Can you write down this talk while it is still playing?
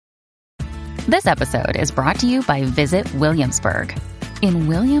This episode is brought to you by Visit Williamsburg. In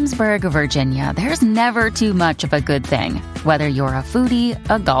Williamsburg, Virginia, there's never too much of a good thing. Whether you're a foodie,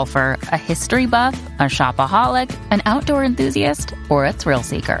 a golfer, a history buff, a shopaholic, an outdoor enthusiast, or a thrill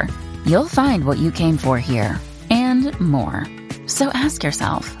seeker, you'll find what you came for here and more. So ask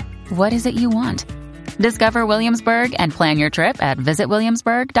yourself, what is it you want? Discover Williamsburg and plan your trip at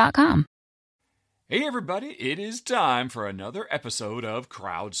visitwilliamsburg.com. Hey everybody, it is time for another episode of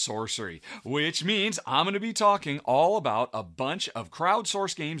Crowd Sorcery, which means I'm going to be talking all about a bunch of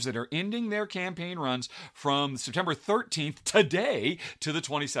crowdsourced games that are ending their campaign runs from September 13th today to the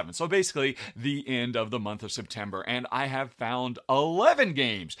 27th. So basically the end of the month of September. And I have found 11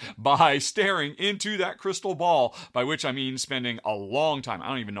 games by staring into that crystal ball, by which I mean spending a long time, I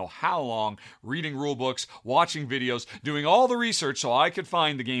don't even know how long, reading rule books, watching videos, doing all the research so I could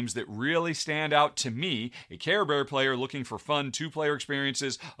find the games that really stand out to me, a Care Bear player looking for fun two-player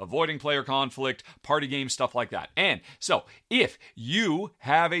experiences, avoiding player conflict, party games, stuff like that. And so, if you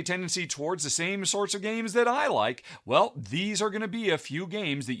have a tendency towards the same sorts of games that I like, well, these are going to be a few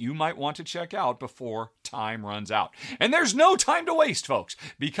games that you might want to check out before time runs out. And there's no time to waste, folks,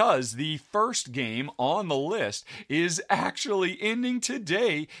 because the first game on the list is actually ending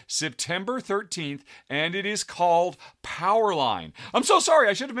today, September 13th, and it is called Powerline. I'm so sorry,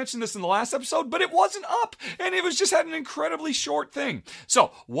 I should have mentioned this in the last episode, but it wasn't up, and it was just had an incredibly short thing.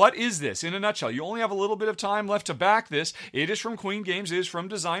 So, what is this in a nutshell? You only have a little bit of time left to back this. It is from Queen Games. It is from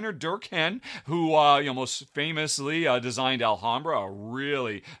designer Dirk Henn, who most famously designed Alhambra, a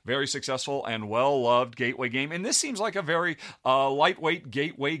really very successful and well-loved gateway game. And this seems like a very lightweight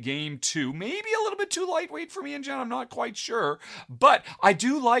gateway game too. Maybe a little bit too lightweight for me and Jen, I'm not quite sure. But I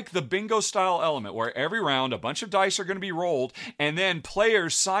do like the bingo style element where every round a bunch of dice are going to be rolled and then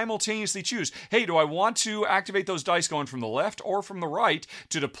players simultaneously choose, hey, do I want to activate those dice going from the left or from the right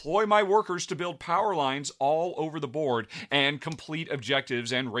to deploy my workers to build power lines all over the board and complete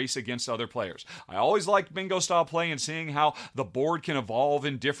objectives and race against other players. I always liked bingo style play and seeing how the board can evolve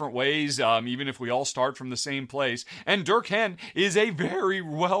in different ways, even if we all start from the same place. And Dirk Henn is a very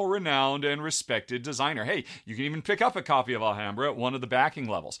well-renowned and respected designer. Hey, you can even pick up a copy of Alhambra at one of the backing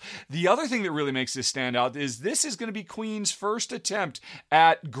levels. The other thing that really makes this stand out is this is going to be Queen's first attempt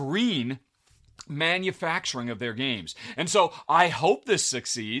at green manufacturing of their games. And so I hope this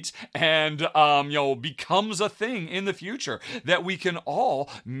succeeds and becomes a thing in the future that we can all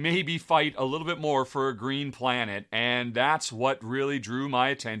maybe fight a little bit more for a green planet, and that's what really drew my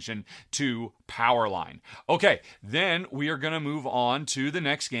attention to Powerline. Okay, then we are going to move on to the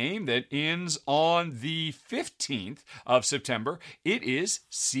next game that ends on the 15th of September. It is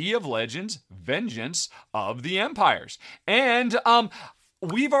Sea of Legends: Vengeance of the Empires. And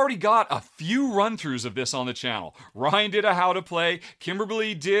we've already got a few run-throughs of this on the channel. Ryan did a how to play,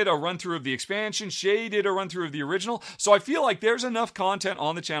 Kimberly did a run-through of the expansion, Shay did a run-through of the original, so I feel like there's enough content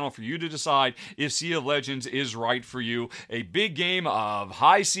on the channel for you to decide if Sea of Legends is right for you. A big game of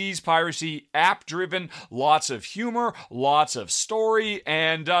high seas piracy, app-driven, lots of humor, lots of story,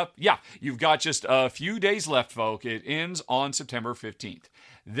 and you've got just a few days left, folk. It ends on September 15th.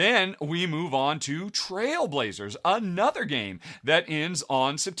 Then we move on to Trailblazers, another game that ends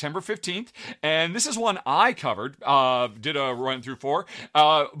on September 15th. And this is one I covered, did a run through for.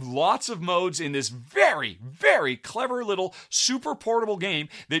 Lots of modes in this very, very clever little super portable game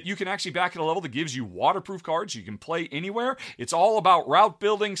that you can actually back at a level that gives you waterproof cards. You can play anywhere. It's all about route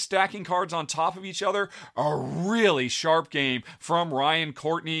building, stacking cards on top of each other. A really sharp game from Ryan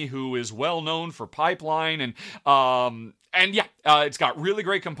Courtney, who is well known for Pipeline and it's got really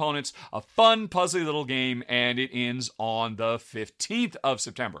great components, a fun, puzzly little game, and it ends on the 15th of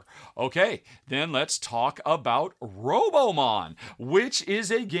September. Okay, then let's talk about Robomon, which is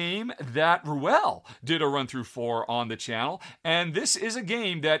a game that Ruel did a run-through for on the channel. And this is a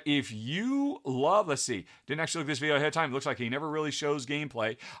game that if you love, didn't actually look at this video ahead of time. It looks like he never really shows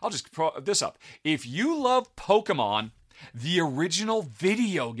gameplay. I'll just put this up. If you love Pokemon, the original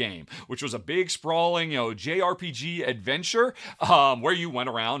video game, which was a big, sprawling, JRPG adventure where you went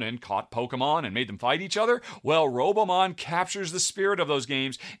around and caught Pokemon and made them fight each other. Well, Robomon captures the spirit of those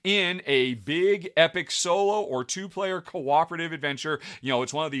games in a big, epic solo or two-player cooperative adventure.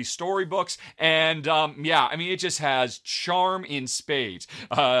 It's one of these storybooks, and it just has charm in spades.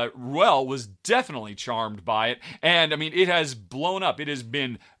 Ruel was definitely charmed by it, and it has blown up. It has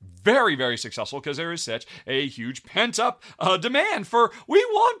been very, very successful because there is such a huge pent-up demand for, we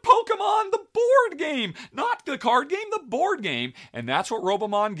want Pokemon, the board game, not the card game, the board game. And that's what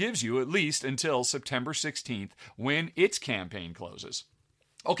Robomon gives you, at least until September 16th, when its campaign closes.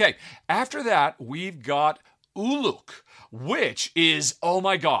 Okay, after that, we've got Uluk, which is, oh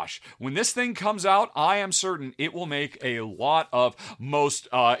my gosh, when this thing comes out, I am certain it will make a lot of most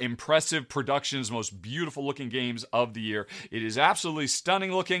impressive productions, most beautiful looking games of the year. It is absolutely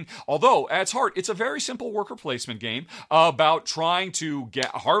stunning looking, although at its heart, it's a very simple worker placement game about trying to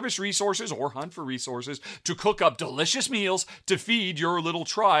harvest resources or hunt for resources to cook up delicious meals to feed your little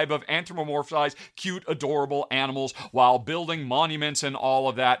tribe of anthropomorphized, cute, adorable animals while building monuments and all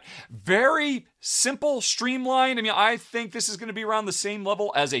of that. Very simple, streamlined. I mean, I think this is going to be around the same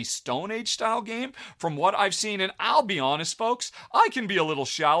level as a Stone Age style game from what I've seen. And I'll be honest, folks, I can be a little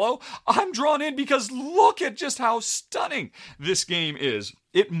shallow. I'm drawn in because look at just how stunning this game is.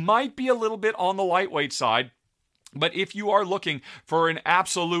 It might be a little bit on the lightweight side, but if you are looking for an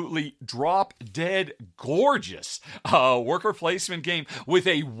absolutely drop-dead gorgeous worker placement game with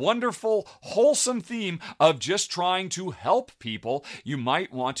a wonderful, wholesome theme of just trying to help people, you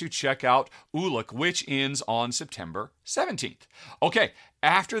might want to check out Uluk, which ends on September 17th. Okay,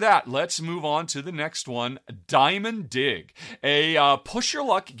 after that, let's move on to the next one, Diamond Dig, a push your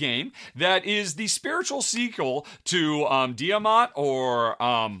luck game that is the spiritual sequel to Diamant or,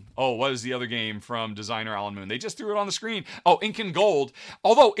 what is the other game from designer Alan Moon? They just threw it on the screen. Oh, Ink and Gold.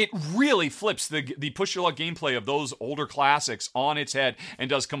 Although it really flips the push your luck gameplay of those older classics on its head and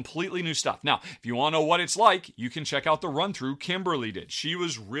does completely new stuff. Now, if you want to know what it's like, you can check out the run-through Kimberly did. She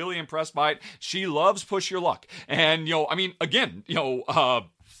was really impressed by it. She loves push your luck. And,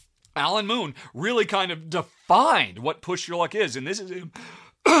 Alan Moon really kind of defined what push your luck is. And this is him,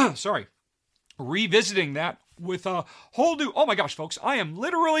 revisiting that with a whole new, oh my gosh, folks, I am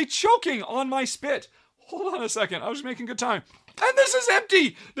literally choking on my spit. Hold on a second. I was making good time. And this is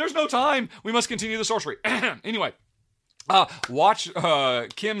empty. There's no time. We must continue the sorcery. Anyway. Watch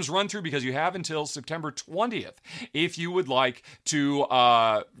Kim's run through because you have until September 20th if you would like to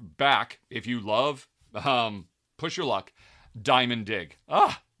back, if you love push your luck, Diamond Dig.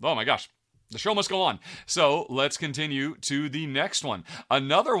 Oh my gosh. The show must go on. So let's continue to the next one.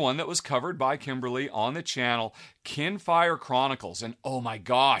 Another one that was covered by Kimberly on the channel, Kinfire Chronicles. And oh my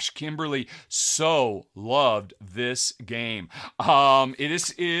gosh, Kimberly so loved this game.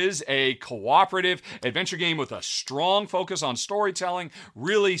 It is a cooperative adventure game with a strong focus on storytelling,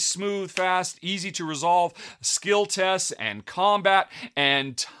 really smooth, fast, easy to resolve skill tests and combat,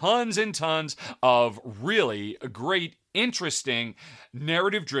 and tons of really great, interesting,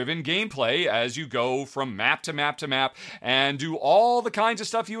 narrative-driven gameplay as you go from map to map to map and do all the kinds of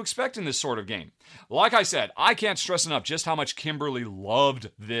stuff you expect in this sort of game. Like I said, I can't stress enough just how much Kimberly loved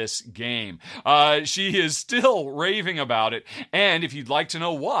this game. She is still raving about it, and if you'd like to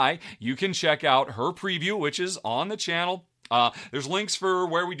know why, you can check out her preview, which is on the channel. There's links for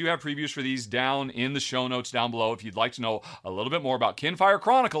where we do have previews for these down in the show notes down below if you'd like to know a little bit more about Kinfire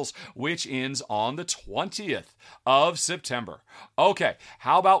Chronicles, which ends on the 20th of September. Okay,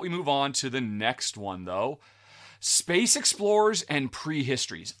 how about we move on to the next one, though? Space Explorers and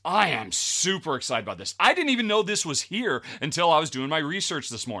Prehistories. I am super excited about this. I didn't even know this was here until I was doing my research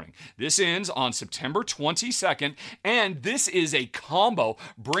this morning. This ends on September 22nd, and this is a combo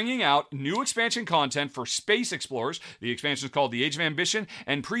bringing out new expansion content for Space Explorers. The expansion is called The Age of Ambition,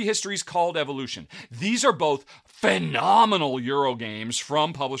 and Prehistories called Evolution. These are both phenomenal Euro games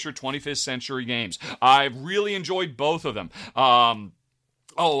from publisher 25th Century Games. I've really enjoyed both of them.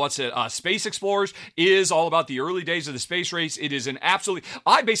 Space Explorers is all about the early days of the space race. It is an absolutely,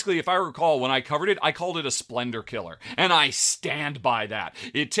 if I recall, when I covered it, I called it a splendor killer. And I stand by that.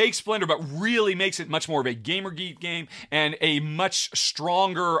 It takes splendor, but really makes it much more of a gamer geek game and a much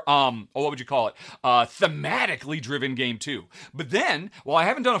stronger, thematically driven game too. But then, while I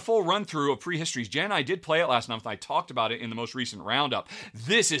haven't done a full run through of Prehistories, Jen and I did play it last month. I talked about it in the most recent roundup.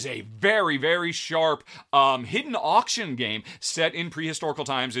 This is a very, very sharp, hidden auction game set in prehistorical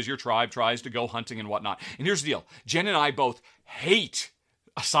times as your tribe tries to go hunting and whatnot. And here's the deal. Jen and I both hate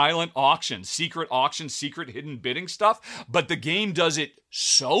silent auctions, secret hidden bidding stuff, but the game does it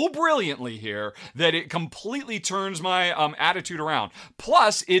so brilliantly here that it completely turns my attitude around.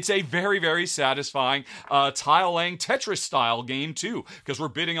 Plus, it's a very, very satisfying tile-laying Tetris-style game, too, because we're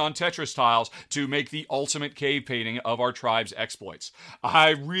bidding on Tetris tiles to make the ultimate cave painting of our tribe's exploits. I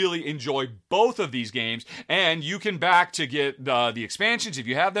really enjoy both of these games, and you can back to get the expansions if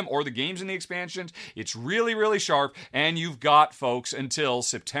you have them, or the games in the expansions. It's really, really sharp, and you've got, folks, until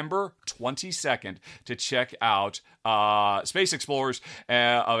September 22nd to check out Space Explorers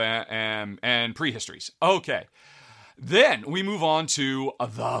and Prehistories. Okay. Then we move on to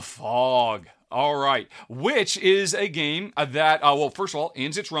The Fog. All right, which is a game that, well, first of all,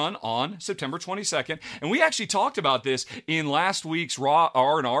 ends its run on September 22nd. And we actually talked about this in last week's Raw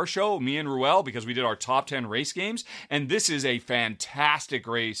R&R show, me and Ruel, because we did our top 10 race games. And this is a fantastic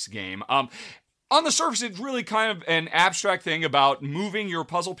race game. On the surface, it's really kind of an abstract thing about moving your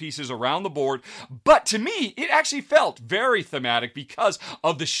puzzle pieces around the board. But to me, it actually felt very thematic because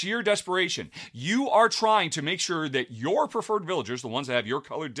of the sheer desperation. You are trying to make sure that your preferred villagers, the ones that have your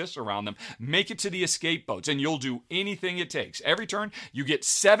colored discs around them, make it to the escape boats. And you'll do anything it takes. Every turn, you get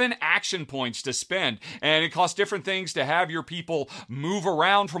 7 action points to spend. And it costs different things to have your people move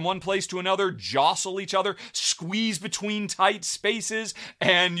around from one place to another, jostle each other, squeeze between tight spaces,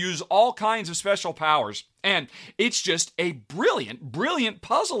 and use all kinds of special powers. And it's just a brilliant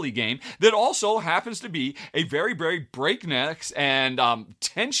puzzle-y game that also happens to be a very, very breakneck and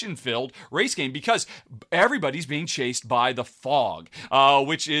tension-filled race game because everybody's being chased by the fog,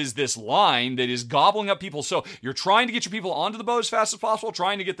 which is this line that is gobbling up people. So you're trying to get your people onto the boat as fast as possible,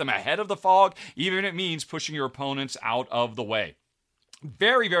 trying to get them ahead of the fog, even if it means pushing your opponents out of the way.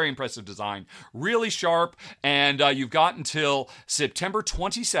 Very, very impressive design, really sharp, and you've got until September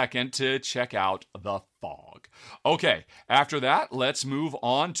 22nd to check out The Fog. Okay, after that, let's move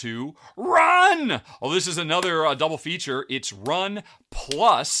on to Run! Oh, this is another double feature. It's Run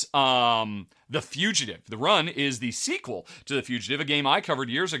plus The Fugitive. The Run is the sequel to The Fugitive, a game I covered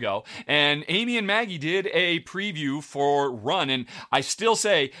years ago, and Amy and Maggie did a preview for Run, and I still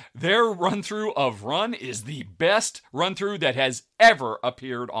say their run-through of Run is the best run-through that has ever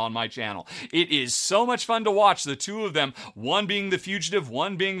appeared on my channel. It is so much fun to watch the two of them, one being the fugitive,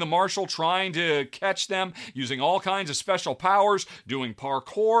 one being the marshal, trying to catch them, using all kinds of special powers, doing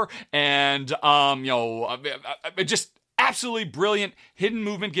parkour, and, just absolutely brilliant hidden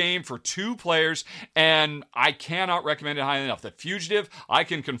movement game for 2 players, and I cannot recommend it highly enough. The Fugitive, I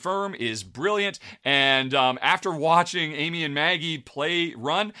can confirm, is brilliant, and after watching Amy and Maggie play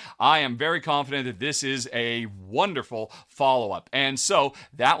Run, I am very confident that this is a wonderful follow-up. And so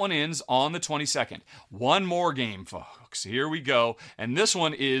that one ends on the 22nd. One more game, folks. Here we go. And this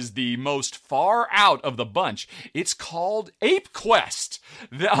one is the most far out of the bunch. It's called Ape Quest.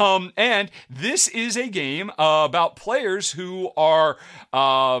 And this is a game about players who are,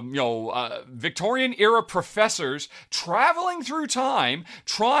 Victorian era professors traveling through time,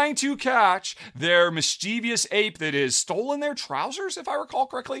 trying to catch their mischievous ape that has stolen their trousers, if I recall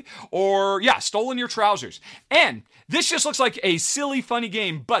correctly. Stolen your trousers. And this just looks like a silly, funny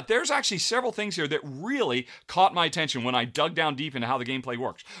game, but there's actually several things here that really caught my attention when I dug down deep into how the gameplay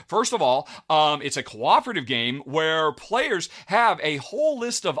works. First of all, it's a cooperative game where players have a whole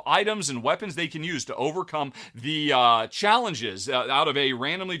list of items and weapons they can use to overcome the challenges out of a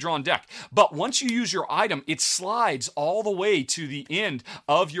randomly drawn deck. But once you use your item, it slides all the way to the end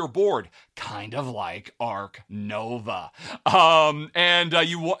of your board, kind of like Ark Nova.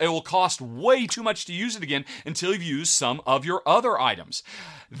 It will cost way too much to use it again until you've used some of your other items.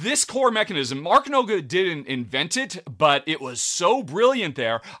 This core mechanism, Ark Nova didn't invent it, but it was so brilliant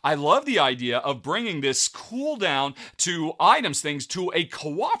there. I love the idea of bringing this cooldown to items things to a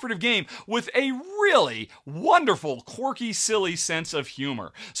cooperative game with a really wonderful, quirky, silly sense of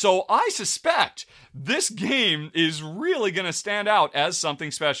humor. So I suspect this game is really going to stand out as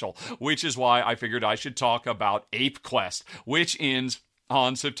something special, which is why I figured I should talk about Ape Quest, which ends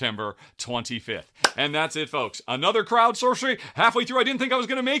on September 25th. And that's it, folks. Another crowd sorcery. Halfway through, I didn't think I was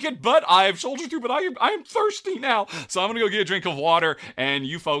going to make it, but I've soldiered through, but I am thirsty now. So I'm going to go get a drink of water, and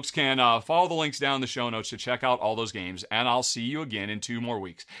you folks can follow the links down in the show notes to check out all those games, and I'll see you again in 2 more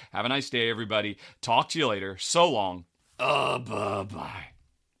weeks. Have a nice day, everybody. Talk to you later. So long. Bye-bye.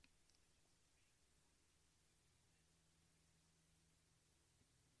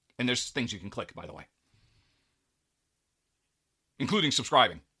 And there's things you can click, by the way, including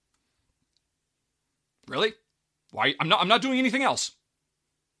subscribing. Really? Why? I'm not doing anything else.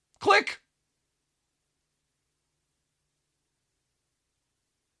 Click!